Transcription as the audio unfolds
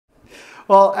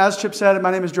Well, as Chip said,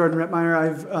 my name is Jordan Rittmeyer.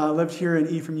 I've lived here in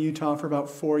Ephraim, Utah for about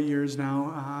 4 years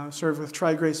now. Served with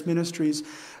Tri-Grace Ministries.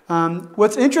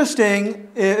 What's interesting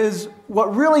is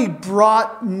what really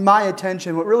brought my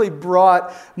attention, what really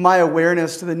brought my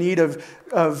awareness to the need of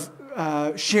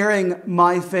sharing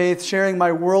my faith, sharing my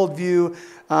worldview.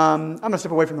 I'm going to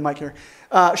step away from the mic here.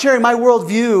 Sharing my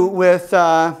worldview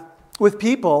with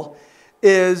people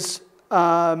is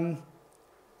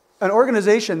an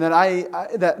organization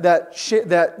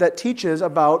that teaches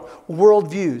about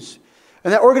worldviews.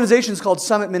 And that organization is called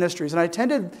Summit Ministries. And I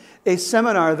attended a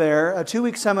seminar there, a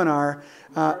 2-week seminar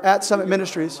at Summit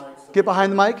Ministries. Get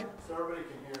behind the mic. So everybody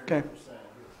can hear okay. what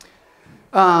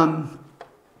you're saying.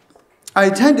 I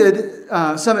attended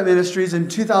Summit Ministries in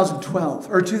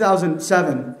 2012 or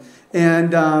 2007.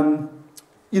 And,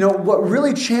 what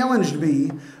really challenged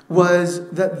me was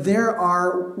that there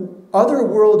are other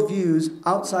worldviews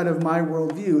outside of my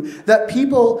worldview that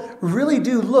people really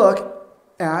do look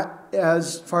at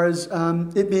as far as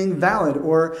it being valid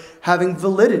or having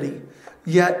validity.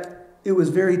 Yet it was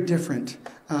very different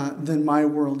than my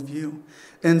worldview.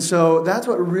 And so that's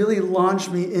what really launched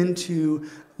me into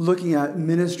looking at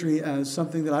ministry as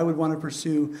something that I would want to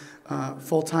pursue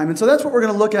full time. And so that's what we're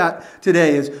going to look at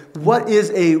today is what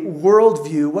is a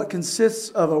worldview, what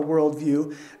consists of a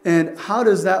worldview, and what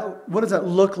does that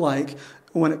look like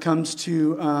when it comes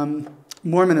to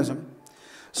Mormonism.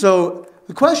 So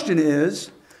the question is,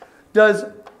 let's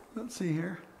see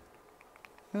here,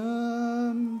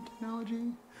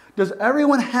 technology. Does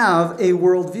everyone have a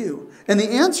worldview? And the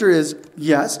answer is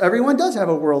yes, everyone does have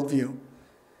a worldview.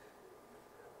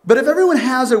 But if everyone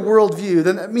has a worldview,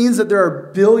 then that means that there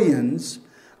are billions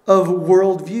of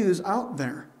worldviews out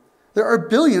there. There are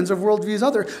billions of worldviews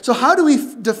out there. So how do we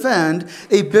defend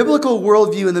a biblical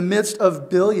worldview in the midst of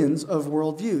billions of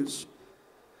worldviews?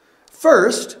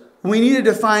 First, we need to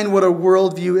define what a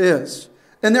worldview is.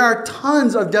 And there are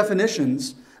tons of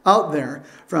definitions out there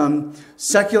from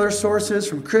secular sources,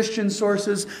 from Christian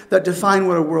sources that define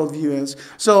what a worldview is.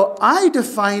 So I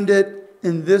defined it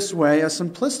in this way, as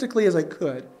simplistically as I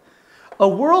could. A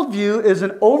worldview is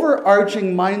an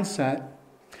overarching mindset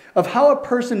of how a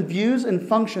person views and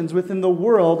functions within the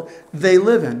world they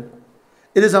live in.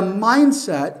 It is a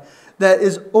mindset that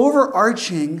is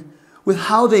overarching with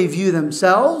how they view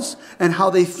themselves and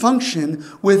how they function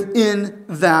within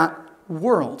that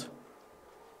world.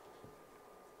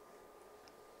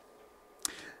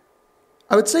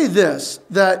 I would say this,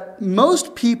 that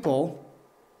most people,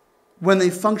 when they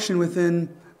function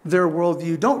within their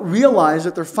worldview, don't realize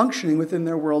that they're functioning within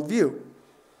their worldview.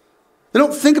 They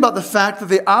don't think about the fact that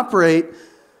they operate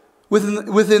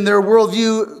within their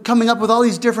worldview, coming up with all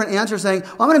these different answers, saying,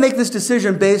 well, I'm going to make this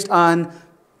decision based on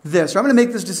this, or I'm going to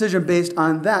make this decision based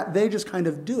on that. They just kind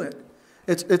of do it.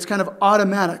 It's kind of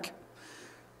automatic.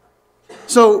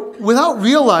 So without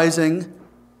realizing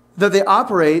that they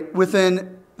operate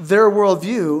within their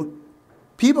worldview,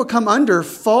 people come under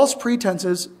false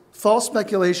pretenses, false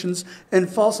speculations, and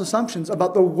false assumptions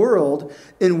about the world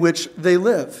in which they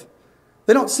live.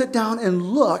 They don't sit down and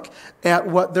look at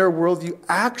what their worldview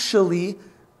actually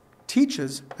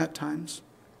teaches at times.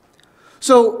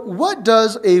 So what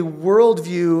does a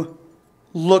worldview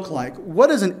look like? What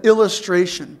is an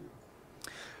illustration?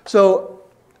 So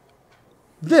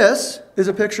this is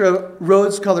a picture of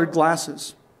rose-colored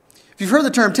glasses. If you've heard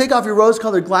the term, take off your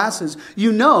rose-colored glasses,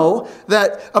 you know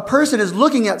that a person is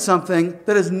looking at something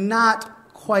that is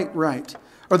not quite right,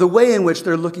 or the way in which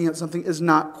they're looking at something is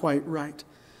not quite right.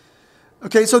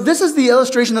 Okay, so this is the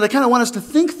illustration that I kind of want us to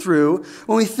think through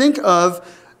when we think of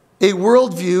a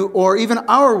worldview or even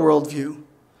our worldview.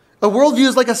 A worldview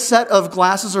is like a set of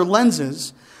glasses or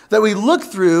lenses that we look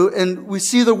through and we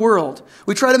see the world.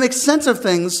 We try to make sense of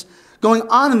things going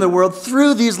on in the world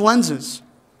through these lenses.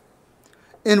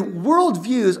 And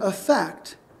worldviews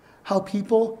affect how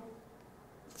people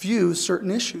view certain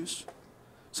issues,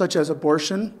 such as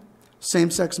abortion,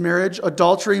 same-sex marriage,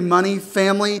 adultery, money,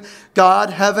 family, God,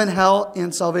 heaven, hell,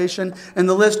 and salvation. And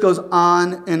the list goes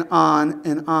on and on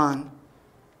and on.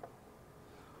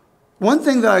 One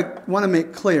thing that I want to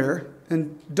make clear,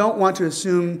 and don't want to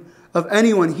assume of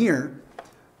anyone here,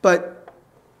 but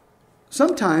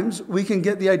sometimes we can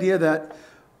get the idea that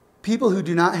people who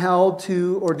do not hold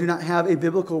to or do not have a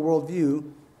biblical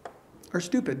worldview are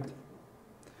stupid.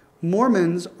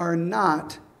 Mormons are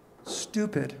not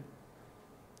stupid.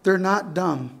 They're not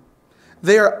dumb.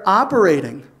 They are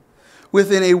operating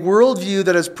within a worldview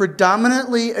that is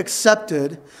predominantly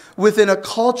accepted within a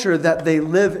culture that they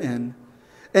live in.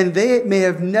 And they may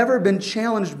have never been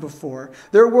challenged before.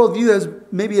 Their worldview has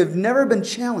maybe have never been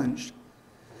challenged.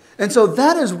 And so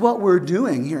that is what we're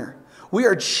doing here. We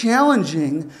are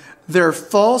challenging their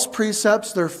false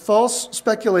precepts, their false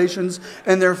speculations,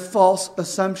 and their false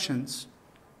assumptions.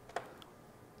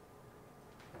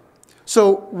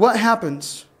 So what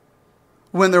happens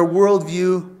when their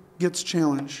worldview gets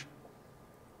challenged?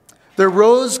 Their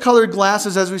rose-colored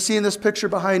glasses, as we see in this picture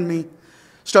behind me,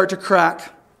 start to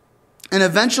crack. And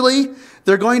eventually,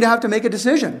 they're going to have to make a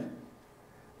decision.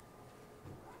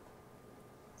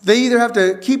 They either have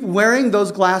to keep wearing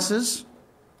those glasses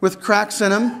with cracks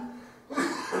in them,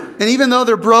 and even though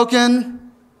they're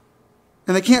broken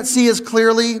and they can't see as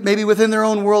clearly, maybe within their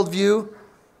own worldview,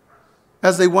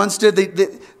 as they once did,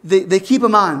 they keep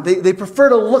them on. They prefer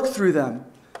to look through them.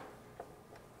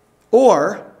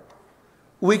 Or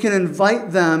we can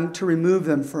invite them to remove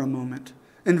them for a moment.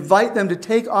 Invite them to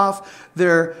take off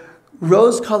their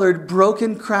rose-colored,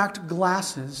 broken, cracked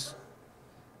glasses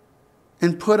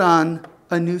and put on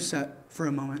a new set for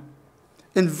a moment.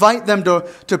 Invite them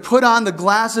to put on the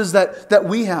glasses that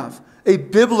we have, a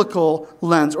biblical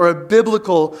lens or a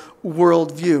biblical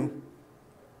worldview.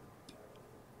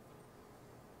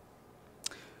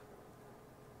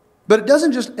 But it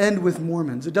doesn't just end with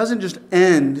Mormons. It doesn't just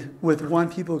end with one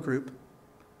people group.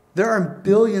 There are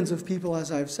billions of people,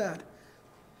 as I've said.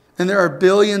 And there are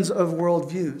billions of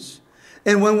worldviews.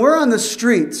 And when we're on the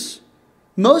streets,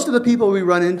 most of the people we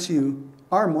run into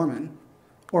are Mormon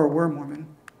or were Mormon.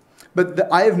 But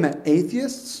I have met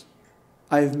atheists.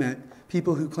 I have met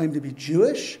people who claim to be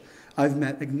Jewish. I've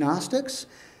met agnostics.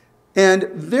 And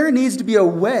there needs to be a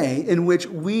way in which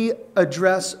we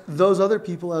address those other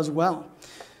people as well.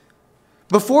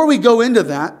 Before we go into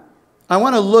that, I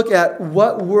want to look at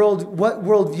what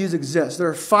worldviews exist. There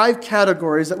are 5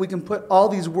 categories that we can put all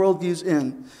these worldviews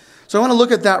in. So I want to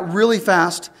look at that really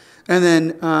fast and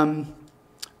then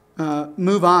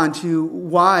move on to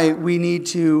why we need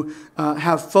to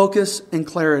have focus and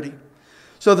clarity.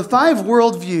 So the 5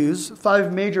 worldviews,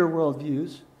 5 major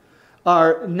worldviews,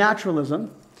 are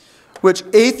naturalism, which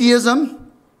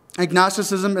atheism,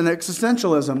 agnosticism, and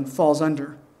existentialism falls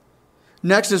under.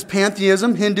 Next is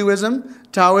pantheism, Hinduism,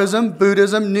 Taoism,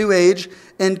 Buddhism, New Age,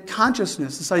 and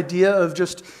consciousness. This idea of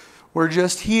we're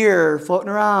just here, floating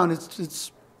around.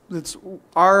 It's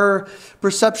our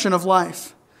perception of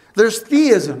life. There's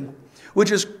theism,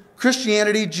 which is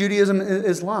Christianity, Judaism, and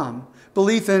Islam.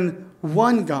 Belief in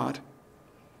one God.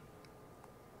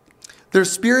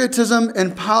 There's spiritism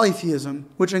and polytheism,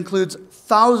 which includes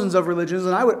thousands of religions.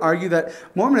 And I would argue that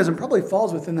Mormonism probably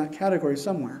falls within that category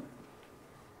somewhere.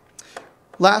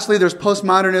 Lastly, there's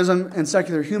postmodernism and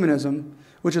secular humanism,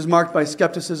 which is marked by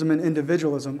skepticism and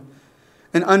individualism.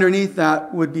 And underneath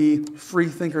that would be free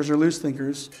thinkers or loose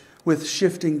thinkers with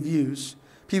shifting views.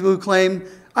 People who claim,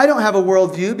 I don't have a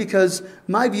worldview because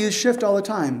my views shift all the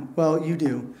time. Well, you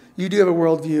do. You do have a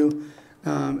worldview,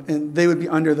 and they would be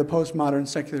under the postmodern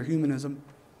secular humanism.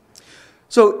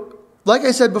 So, like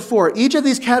I said before, each of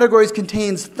these categories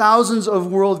contains thousands of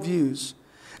worldviews.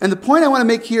 And the point I want to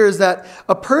make here is that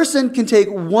a person can take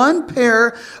one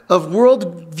pair of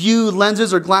worldview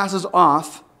lenses or glasses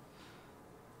off,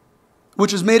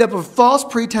 which is made up of false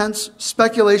pretense,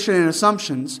 speculation, and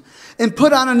assumptions, and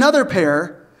put on another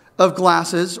pair of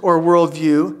glasses or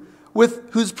worldview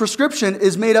whose prescription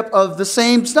is made up of the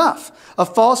same stuff,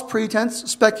 of false pretense,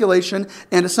 speculation,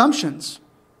 and assumptions.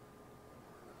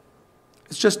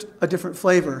 It's just a different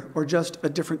flavor or just a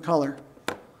different color.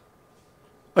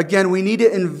 Again, we need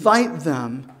to invite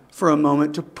them for a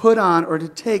moment to put on or to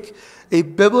take a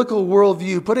biblical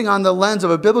worldview, putting on the lens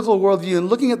of a biblical worldview and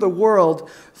looking at the world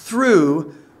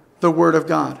through the Word of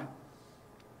God.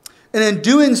 And in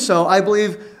doing so, I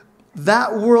believe that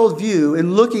worldview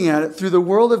and looking at it through the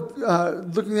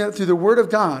Word of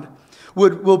God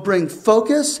will bring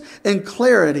focus and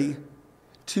clarity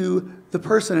to the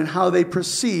person and how they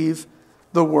perceive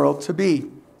the world to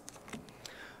be.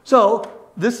 So,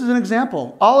 this is an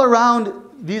example. All around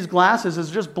these glasses is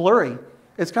just blurry.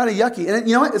 It's kind of yucky. And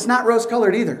you know what? It's not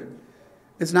rose-colored either.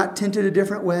 It's not tinted a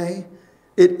different way.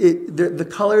 The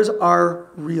colors are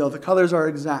real. The colors are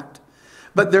exact.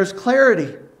 But there's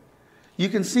clarity. You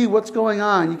can see what's going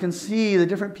on. You can see the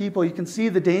different people. You can see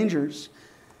the dangers.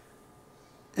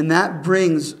 And that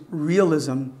brings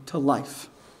realism to life.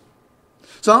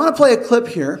 So I want to play a clip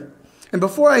here. And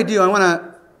before I do, I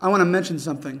want to mention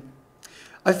something.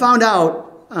 I found out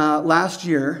last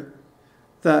year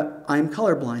that I'm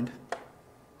colorblind.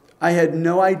 I had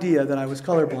no idea that I was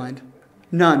colorblind.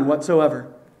 None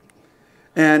whatsoever.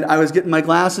 And I was getting my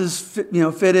glasses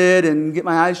fitted and get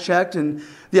my eyes checked. And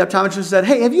the optometrist said,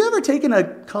 hey, have you ever taken a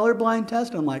colorblind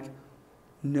test? And I'm like,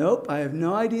 nope, I have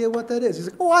no idea what that is. He's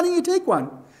like, oh, why don't you take one?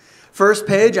 First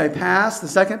page, I pass. The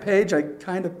second page, I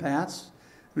kind of pass.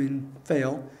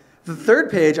 fail. The third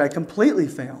page, I completely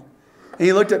fail. And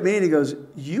he looked at me and he goes,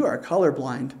 you are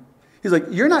colorblind. He's like,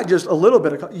 you're not just a little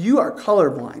bit of you are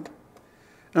colorblind.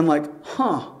 And I'm like,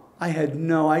 I had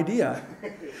no idea.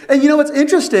 And you know what's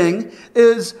interesting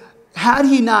is, had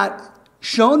he not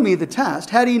shown me the test,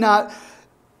 had he not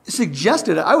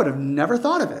suggested it, I would have never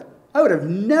thought of it. I would have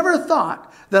never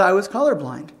thought that I was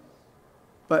colorblind.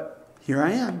 But here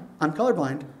I am. I'm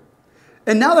colorblind.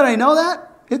 And now that I know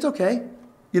that, it's okay.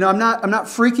 I'm not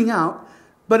freaking out.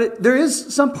 But there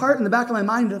is some part in the back of my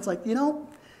mind that's like,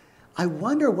 I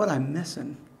wonder what I'm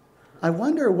missing. I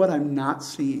wonder what I'm not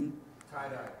seeing.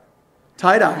 Tie-dye.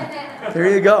 Tie-dye. There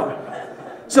you go.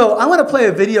 So I want to play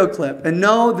a video clip. And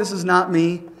no, this is not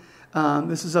me.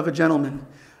 This is of a gentleman.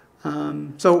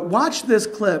 So watch this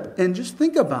clip and just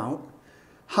think about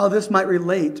how this might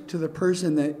relate to the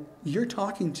person that you're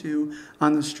talking to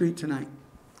on the street tonight.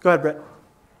 Go ahead, Brett.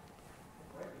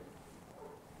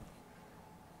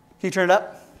 Can you turn it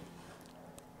up?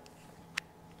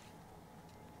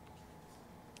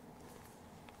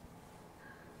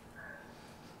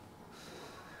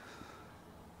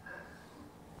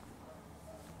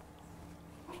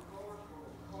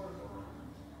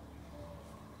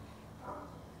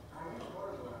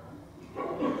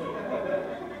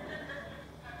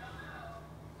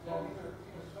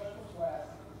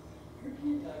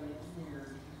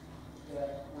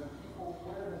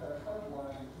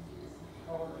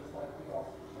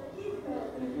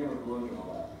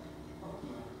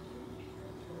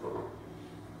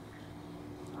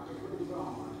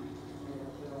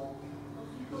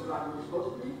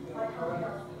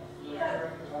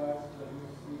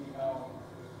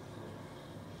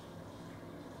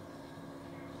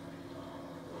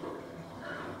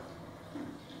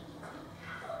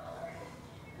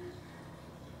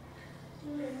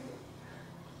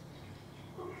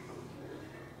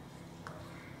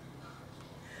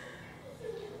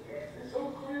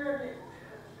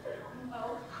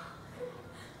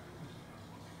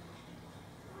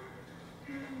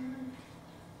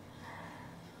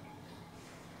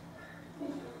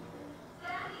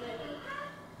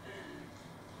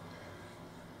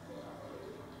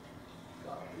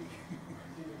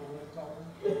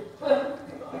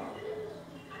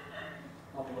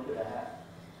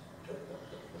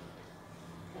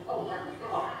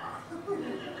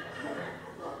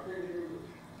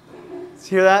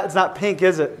 Hear that? It's not pink,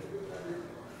 is it?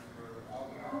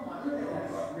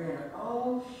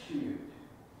 Oh, shoot.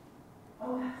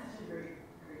 Oh, that's a great.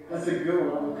 That's a good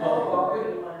one. Of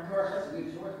course, that's a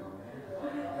good choice,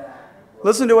 man.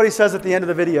 Listen to what he says at the end of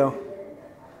the video.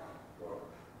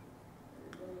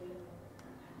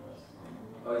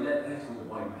 Oh, yeah, that's the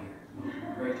white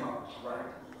here. Great talk, right?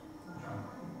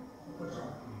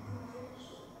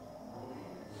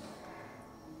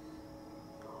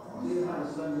 See how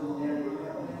the sun goes down?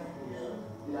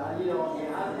 Yeah, I don't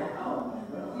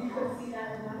know. You couldn't see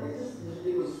that enough.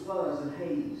 It was fuzz and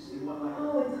haze. It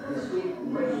wasn't like the sweet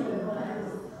rain.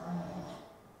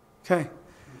 Okay.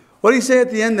 What did he say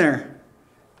at the end there?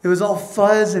 It was all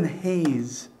fuzz and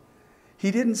haze.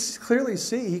 He didn't clearly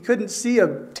see. He couldn't see a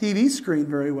TV screen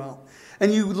very well.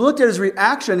 And you looked at his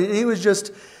reaction, and it was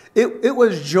just, it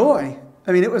was joy.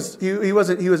 I mean, it was he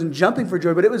wasn't jumping for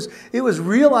joy, but it was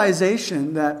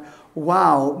realization that,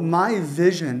 wow, my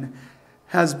vision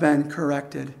has been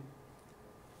corrected.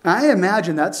 And I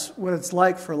imagine that's what it's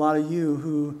like for a lot of you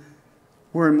who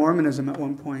were in Mormonism at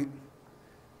one point.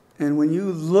 And when you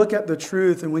look at the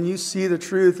truth and when you see the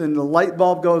truth and the light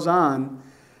bulb goes on,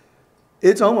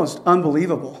 it's almost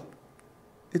unbelievable.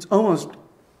 It's almost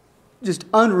just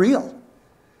unreal.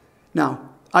 Now,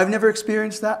 I've never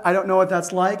experienced that. I don't know what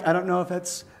that's like. I don't know if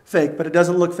it's fake, but it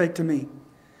doesn't look fake to me.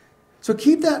 So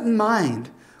keep that in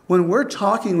mind when we're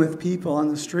talking with people on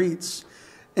the streets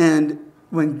and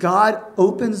when God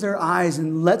opens their eyes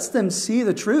and lets them see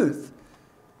the truth.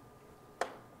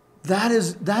 That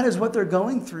is what they're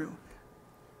going through.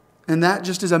 And that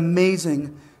just is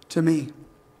amazing to me.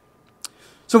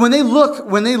 So when they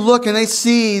look and they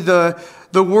see the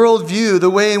worldview, the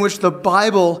way in which the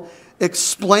Bible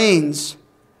explains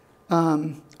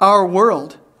our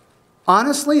world,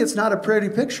 honestly, it's not a pretty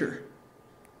picture.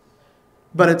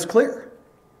 But it's clear.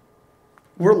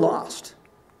 We're lost.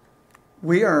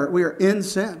 We are in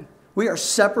sin. We are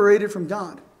separated from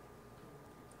God.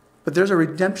 But there's a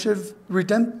redemptive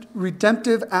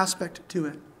aspect to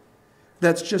it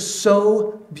that's just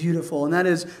so beautiful. And that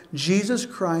is Jesus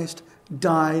Christ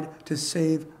died to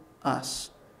save us.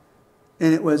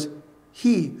 And it was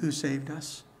He who saved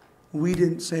us. We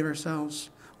didn't save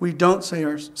ourselves. We don't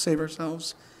save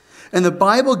ourselves. And the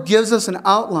Bible gives us an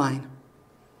outline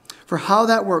for how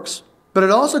that works But it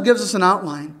also gives us an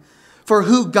outline for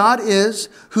who God is,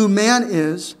 who man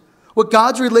is, what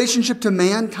God's relationship to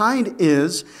mankind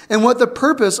is, and what the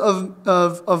purpose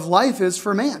of life is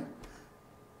for man.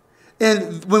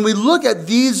 And when we look at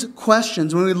these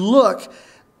questions, when we look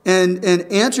and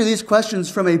answer these questions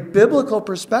from a biblical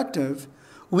perspective,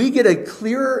 we get a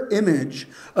clearer image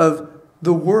of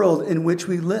the world in which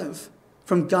we live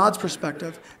from God's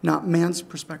perspective, not man's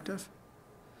perspective.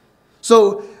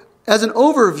 So, as an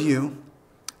overview,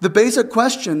 the basic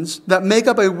questions that make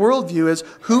up a worldview is,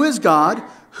 who is God?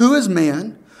 Who is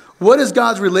man? What is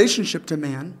God's relationship to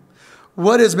man?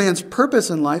 What is man's purpose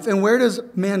in life? And where does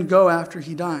man go after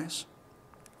he dies?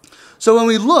 So when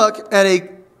we look at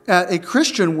a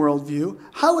Christian worldview,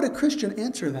 how would a Christian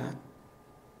answer that?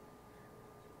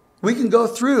 We can go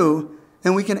through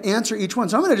and we can answer each one.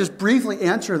 So I'm going to just briefly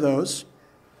answer those.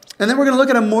 And then we're going to look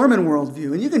at a Mormon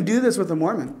worldview. And you can do this with a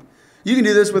Mormon. You can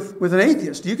do this with an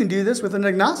atheist. You can do this with an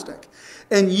agnostic.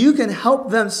 And you can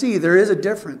help them see there is a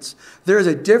difference. There is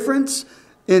a difference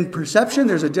in perception.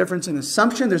 There's a difference in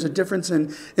assumption. There's a difference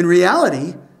in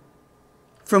reality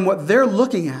from what they're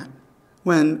looking at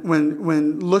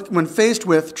when faced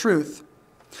with truth.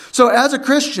 So as a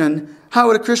Christian, how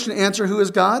would a Christian answer who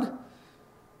is God?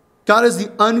 God is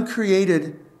the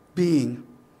uncreated being.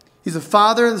 He's the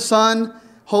Father, the Son,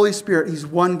 Holy Spirit. He's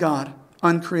one God,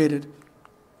 uncreated.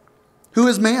 Who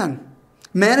is man?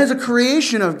 Man is a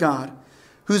creation of God,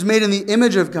 who's made in the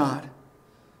image of God.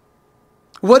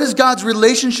 What is God's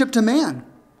relationship to man?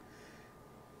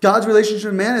 God's relationship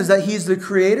to man is that he's the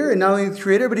creator, and not only the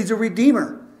creator, but he's a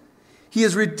redeemer. He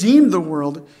has redeemed the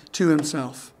world to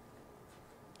himself.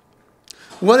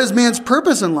 What is man's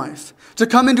purpose in life? To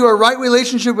come into a right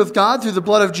relationship with God through the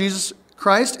blood of Jesus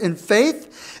Christ in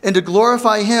faith, and to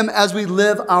glorify him as we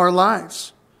live our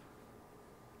lives.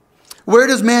 Where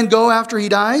does man go after he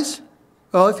dies?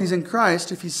 Well, if he's in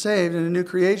Christ, if he's saved in a new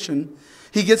creation,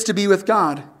 he gets to be with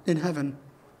God in heaven.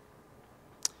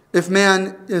 If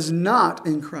man is not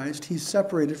in Christ, he's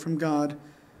separated from God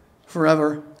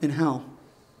forever in hell.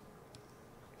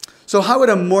 So how would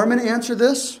a Mormon answer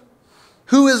this?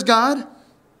 Who is God?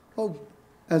 Well,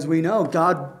 as we know,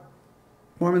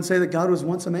 Mormons say that God was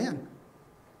once a man.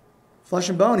 Flesh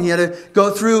and bone. He had to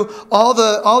go through all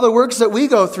the works that we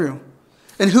go through.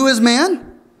 And who is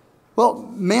man? Well,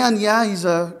 man, yeah, he's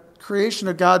a creation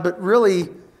of God, but really,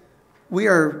 we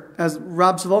are, as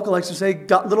Rob Savoca likes to say,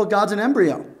 little gods in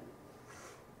embryo.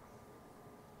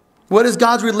 What is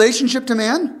God's relationship to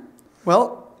man?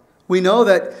 Well, we know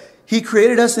that he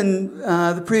created us in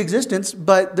the pre-existence,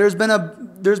 but there's been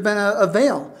a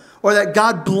veil, or that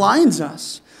God blinds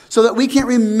us so that we can't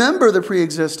remember the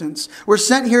pre-existence. We're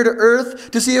sent here to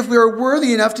earth to see if we are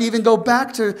worthy enough to even go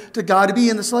back to God, to be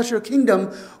in the celestial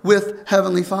kingdom with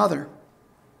Heavenly Father.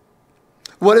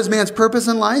 What is man's purpose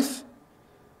in life?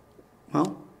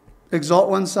 Well, exalt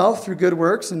oneself through good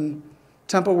works and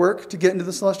temple work to get into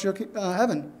the celestial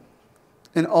heaven,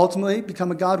 and ultimately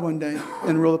become a god one day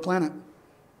and rule the planet.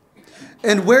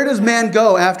 And where does man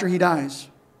go after he dies?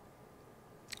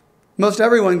 Most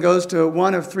everyone goes to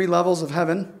one of three levels of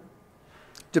heaven,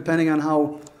 depending on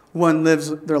how one lives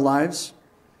their lives.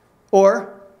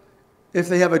 Or, if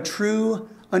they have a true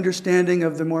understanding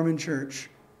of the Mormon church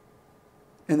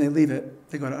and they leave it,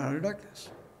 they go to outer darkness.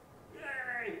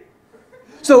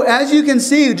 So as you can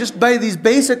see, just by these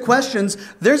basic questions,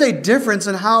 there's a difference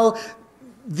in how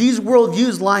these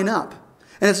worldviews line up.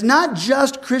 And it's not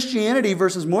just Christianity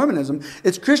versus Mormonism.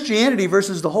 It's Christianity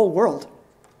versus the whole world.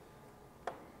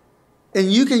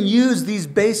 And you can use these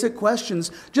basic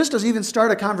questions just to even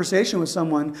start a conversation with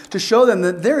someone to show them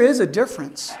that there is a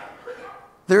difference.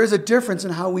 There is a difference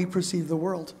in how we perceive the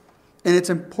world. And it's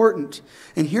important.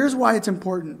 And here's why it's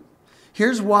important.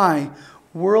 Here's why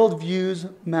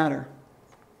worldviews matter.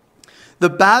 The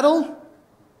battle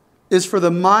is for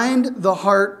the mind, the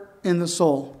heart, and the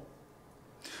soul.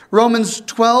 Romans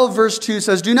 12 verse 2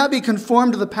 says, "Do not be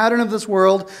conformed to the pattern of this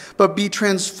world, but be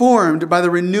transformed by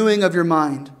the renewing of your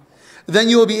mind. Then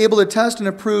you will be able to test and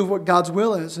approve what God's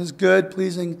will is, his good,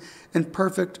 pleasing, and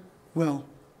perfect will."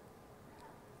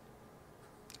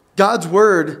 God's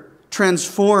word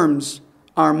transforms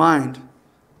our mind.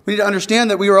 We need to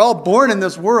understand that we were all born in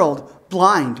this world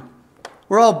blind.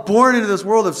 We're all born into this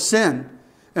world of sin,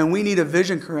 and we need a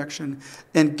vision correction.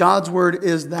 And God's word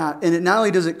is that. And it not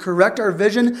only does it correct our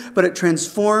vision, but it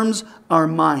transforms our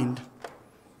mind.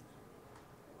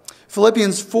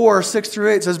 Philippians 4, 6 through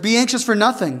 8 says, "Be anxious for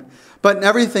nothing, but in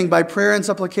everything by prayer and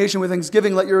supplication with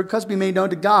thanksgiving, let your requests be made known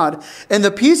to God. And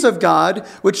the peace of God,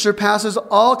 which surpasses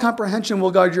all comprehension,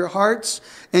 will guard your hearts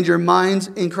and your minds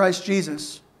in Christ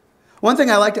Jesus." One thing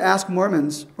I like to ask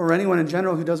Mormons, or anyone in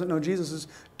general who doesn't know Jesus, is,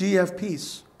 do you have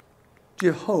peace? Do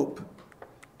you have hope?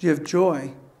 Do you have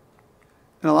joy?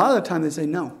 And a lot of the time they say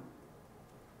no.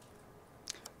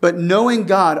 But knowing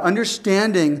God,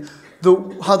 understanding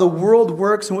how the world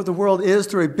works and what the world is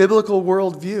through a biblical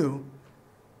worldview,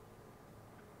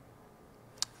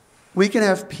 we can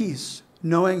have peace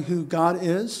knowing who God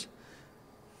is,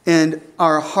 and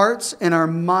our hearts and our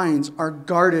minds are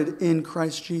guarded in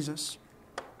Christ Jesus.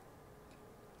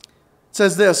 It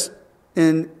says this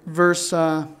in verse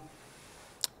 8.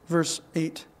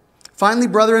 Finally,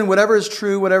 brethren, whatever is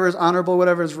true, whatever is honorable,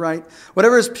 whatever is right,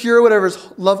 whatever is pure, whatever is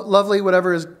lovely,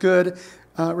 whatever is good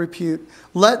repute,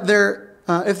 let there,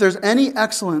 if there's any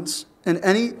excellence and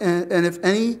if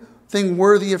anything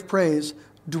worthy of praise,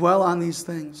 dwell on these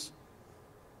things.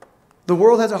 The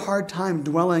world has a hard time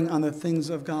dwelling on the things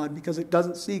of God because it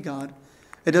doesn't see God.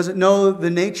 It doesn't know the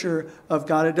nature of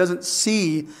God. It doesn't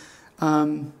see,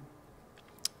 the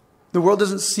world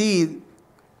doesn't see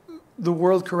the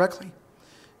world correctly.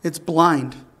 It's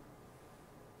blind.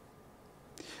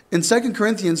 In 2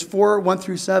 Corinthians 4, 1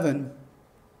 through 7,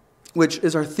 which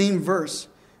is our theme verse,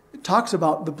 it talks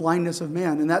about the blindness of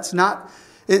man. And that's not,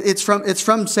 it's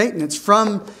from Satan. It's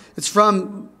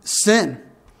from sin.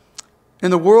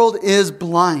 And the world is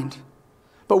blind.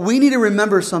 But we need to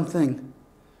remember something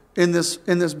in this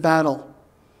battle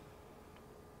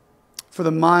for the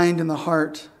mind and the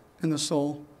heart and the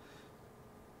soul.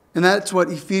 And that's what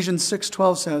Ephesians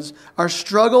 6:12 says. Our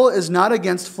struggle is not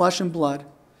against flesh and blood,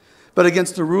 but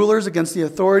against the rulers, against the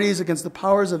authorities, against the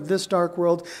powers of this dark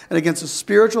world, and against the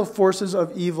spiritual forces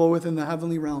of evil within the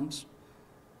heavenly realms.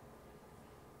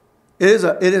 It is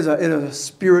a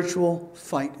spiritual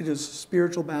fight. It is a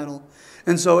spiritual battle.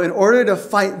 And so in order to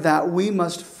fight that, we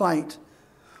must fight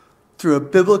through a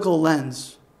biblical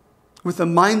lens with the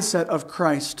mindset of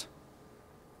Christ.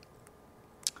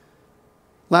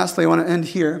 Lastly, I want to end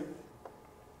here.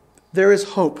 There is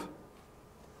hope.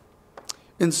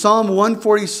 In Psalm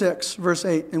 146, verse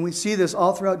 8, and we see this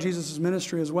all throughout Jesus'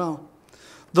 ministry as well.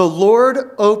 The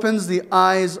Lord opens the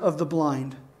eyes of the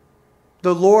blind.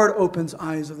 The Lord opens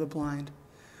eyes of the blind.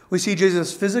 We see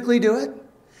Jesus physically do it,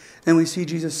 and we see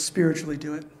Jesus spiritually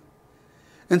do it.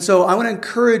 And so I want to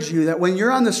encourage you that when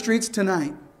you're on the streets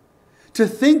tonight, to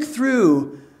think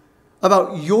through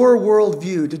about your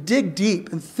worldview, to dig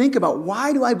deep and think about,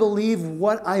 why do I believe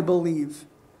what I believe?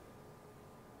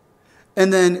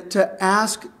 And then to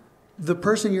ask the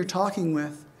person you're talking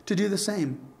with to do the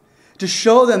same. To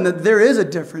show them that there is a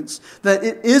difference, that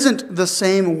it isn't the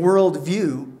same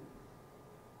worldview.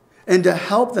 And to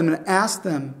help them and ask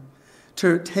them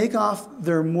to take off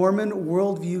their Mormon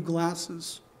worldview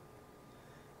glasses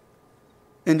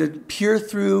and to peer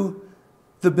through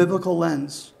the biblical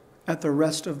lens at the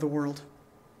rest of the world.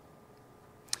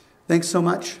 Thanks so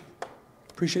much.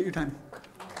 Appreciate your time.